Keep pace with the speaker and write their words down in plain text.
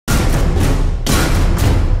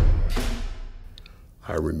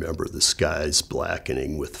I remember the skies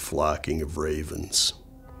blackening with flocking of ravens.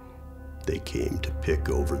 They came to pick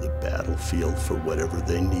over the battlefield for whatever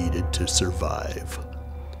they needed to survive.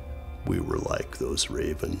 We were like those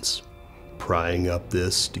ravens, prying up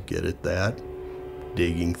this to get at that,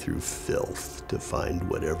 digging through filth to find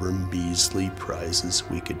whatever measly prizes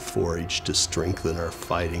we could forage to strengthen our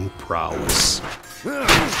fighting prowess.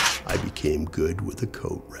 I became good with a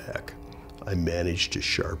coat rack. I managed to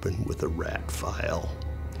sharpen with a rat file.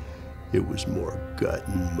 It was more gut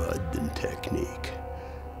and mud than technique.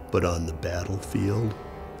 But on the battlefield,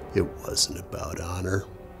 it wasn't about honor.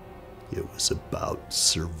 It was about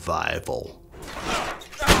survival.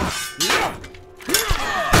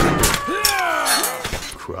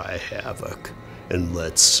 Cry havoc and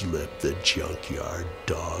let slip the junkyard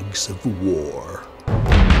dogs of war.